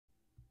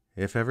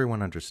If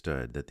everyone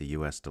understood that the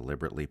US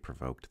deliberately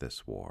provoked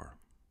this war.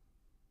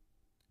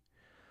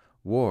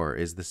 War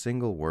is the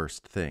single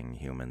worst thing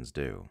humans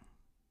do.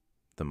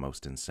 The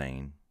most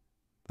insane,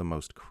 the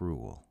most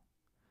cruel,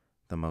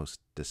 the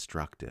most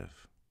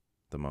destructive,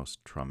 the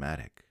most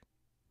traumatic,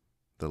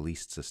 the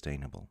least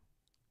sustainable.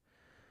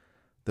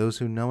 Those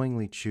who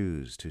knowingly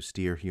choose to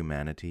steer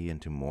humanity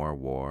into more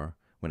war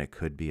when it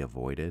could be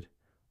avoided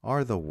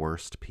are the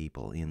worst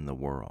people in the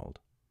world,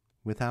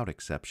 without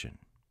exception.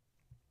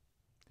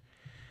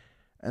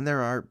 And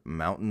there are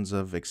mountains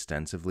of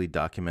extensively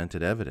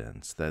documented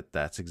evidence that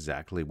that's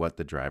exactly what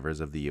the drivers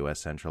of the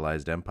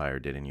US-centralized empire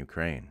did in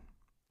Ukraine.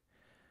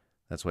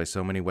 That's why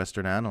so many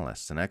Western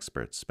analysts and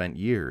experts spent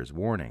years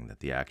warning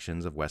that the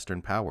actions of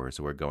Western powers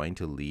were going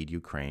to lead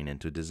Ukraine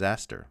into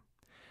disaster.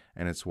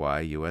 And it's why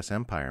US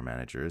empire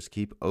managers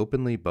keep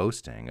openly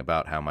boasting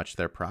about how much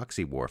their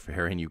proxy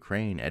warfare in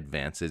Ukraine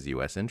advances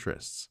US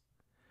interests.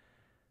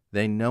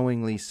 They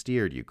knowingly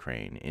steered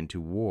Ukraine into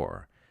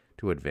war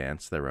to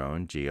advance their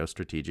own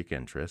geostrategic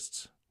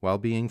interests, while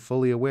being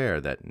fully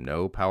aware that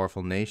no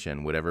powerful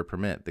nation would ever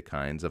permit the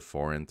kinds of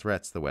foreign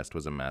threats the West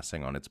was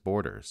amassing on its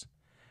borders.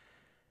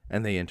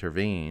 And they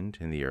intervened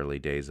in the early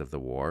days of the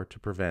war to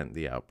prevent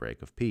the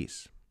outbreak of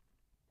peace.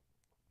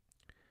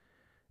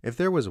 If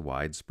there was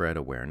widespread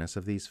awareness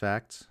of these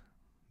facts,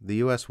 the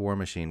U.S. war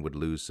machine would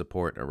lose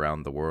support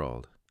around the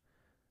world,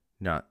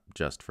 not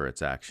just for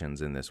its actions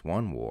in this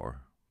one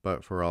war,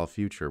 but for all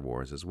future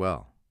wars as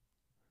well.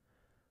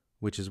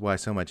 Which is why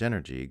so much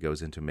energy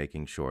goes into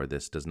making sure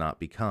this does not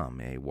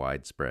become a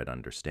widespread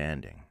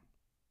understanding.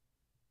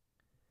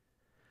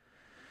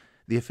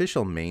 The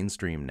official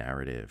mainstream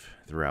narrative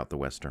throughout the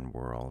Western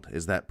world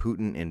is that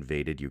Putin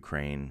invaded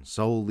Ukraine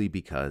solely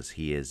because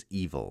he is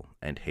evil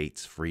and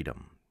hates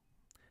freedom.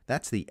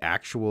 That's the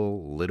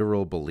actual,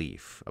 literal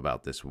belief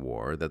about this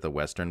war that the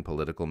Western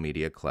political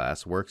media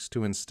class works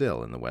to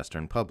instill in the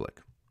Western public.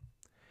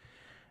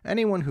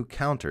 Anyone who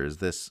counters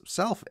this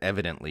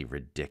self-evidently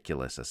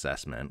ridiculous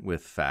assessment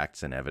with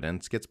facts and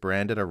evidence gets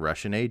branded a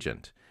Russian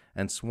agent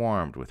and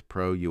swarmed with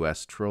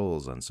pro-US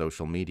trolls on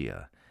social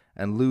media,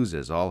 and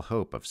loses all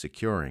hope of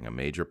securing a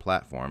major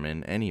platform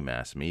in any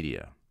mass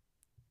media.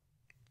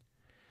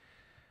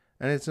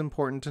 And it's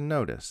important to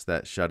notice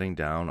that shutting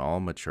down all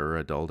mature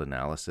adult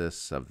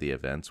analysis of the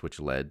events which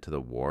led to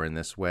the war in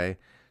this way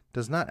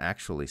does not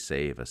actually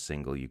save a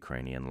single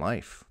Ukrainian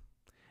life.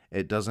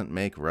 It doesn't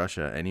make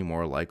Russia any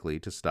more likely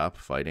to stop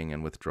fighting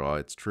and withdraw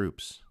its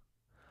troops.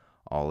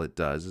 All it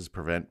does is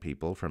prevent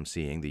people from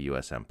seeing the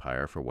U.S.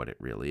 empire for what it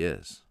really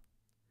is.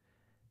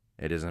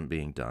 It isn't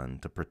being done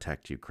to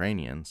protect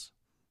Ukrainians.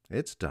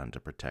 It's done to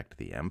protect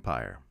the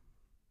empire.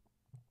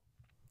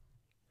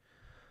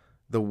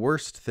 The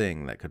worst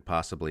thing that could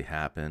possibly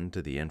happen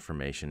to the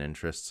information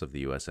interests of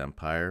the U.S.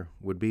 empire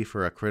would be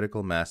for a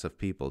critical mass of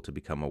people to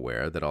become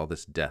aware that all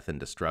this death and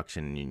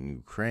destruction in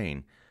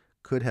Ukraine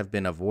could have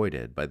been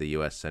avoided by the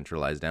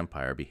US-centralized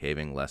empire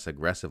behaving less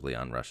aggressively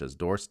on Russia's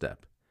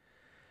doorstep,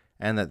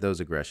 and that those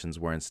aggressions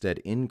were instead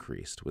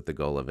increased with the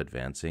goal of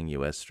advancing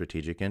US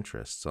strategic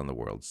interests on the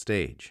world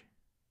stage.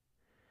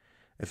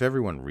 If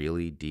everyone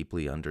really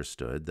deeply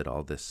understood that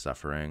all this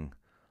suffering,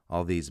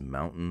 all these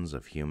mountains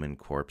of human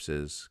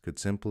corpses, could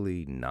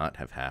simply not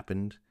have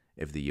happened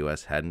if the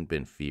US hadn't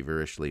been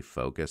feverishly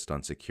focused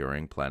on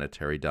securing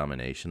planetary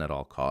domination at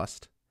all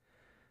cost,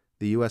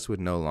 the U.S. would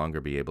no longer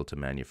be able to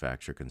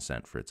manufacture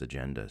consent for its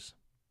agendas.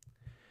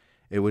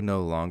 It would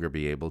no longer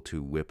be able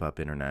to whip up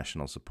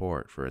international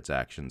support for its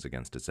actions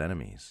against its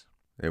enemies.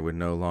 It would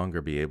no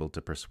longer be able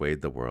to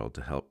persuade the world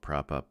to help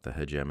prop up the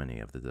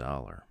hegemony of the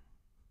dollar.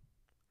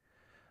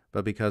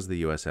 But because the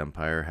U.S.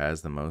 empire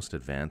has the most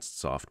advanced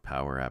soft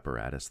power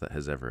apparatus that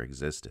has ever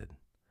existed,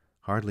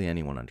 hardly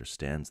anyone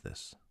understands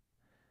this.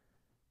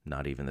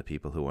 Not even the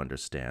people who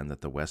understand that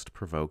the West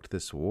provoked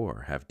this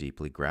war have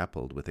deeply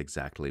grappled with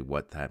exactly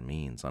what that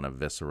means on a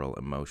visceral,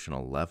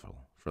 emotional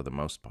level, for the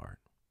most part.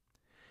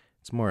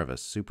 It's more of a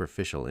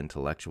superficial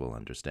intellectual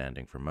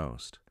understanding for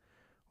most,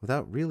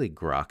 without really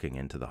grokking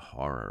into the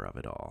horror of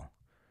it all,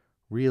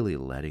 really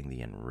letting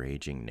the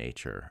enraging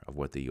nature of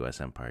what the U.S.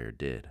 empire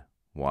did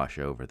wash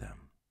over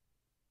them.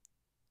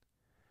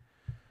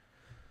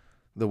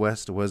 The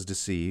West was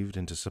deceived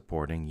into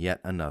supporting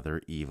yet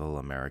another evil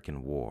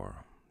American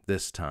war,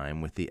 this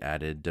time with the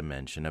added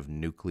dimension of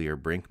nuclear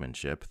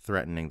brinkmanship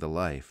threatening the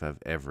life of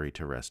every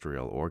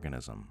terrestrial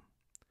organism.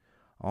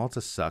 All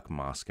to suck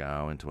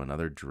Moscow into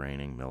another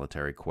draining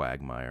military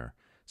quagmire,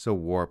 so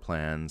war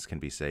plans can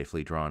be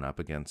safely drawn up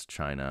against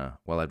China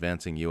while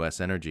advancing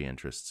U.S. energy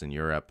interests in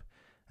Europe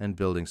and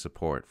building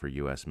support for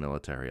U.S.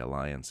 military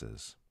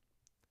alliances.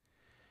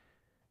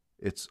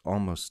 It's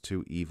almost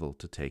too evil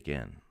to take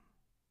in.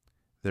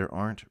 There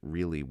aren't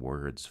really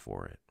words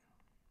for it.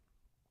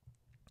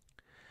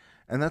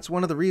 And that's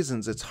one of the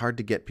reasons it's hard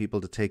to get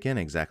people to take in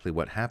exactly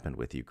what happened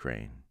with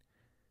Ukraine.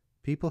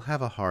 People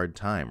have a hard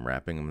time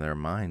wrapping their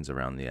minds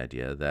around the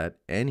idea that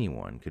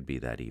anyone could be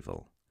that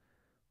evil,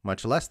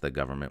 much less the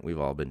government we've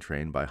all been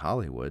trained by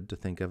Hollywood to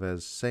think of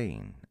as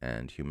sane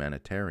and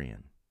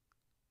humanitarian.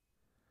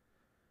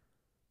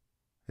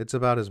 It's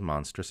about as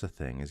monstrous a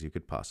thing as you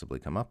could possibly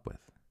come up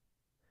with.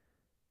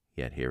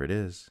 Yet here it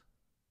is,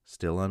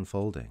 still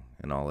unfolding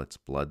in all its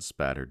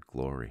blood-spattered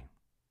glory.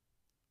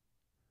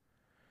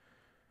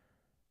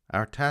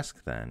 Our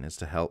task, then, is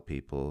to help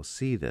people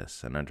see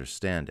this and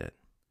understand it,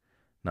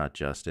 not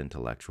just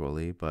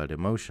intellectually, but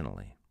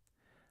emotionally.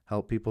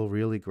 Help people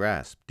really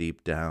grasp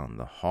deep down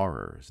the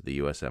horrors the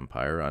U.S.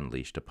 empire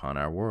unleashed upon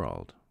our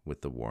world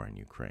with the war in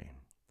Ukraine.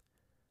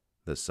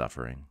 The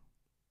suffering,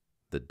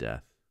 the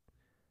death,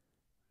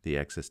 the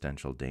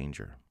existential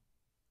danger.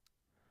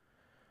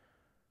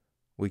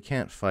 We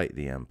can't fight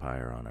the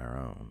empire on our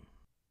own,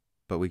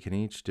 but we can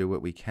each do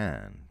what we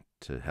can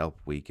to help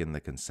weaken the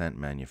consent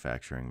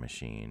manufacturing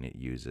machine it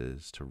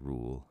uses to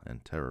rule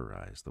and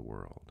terrorize the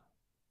world.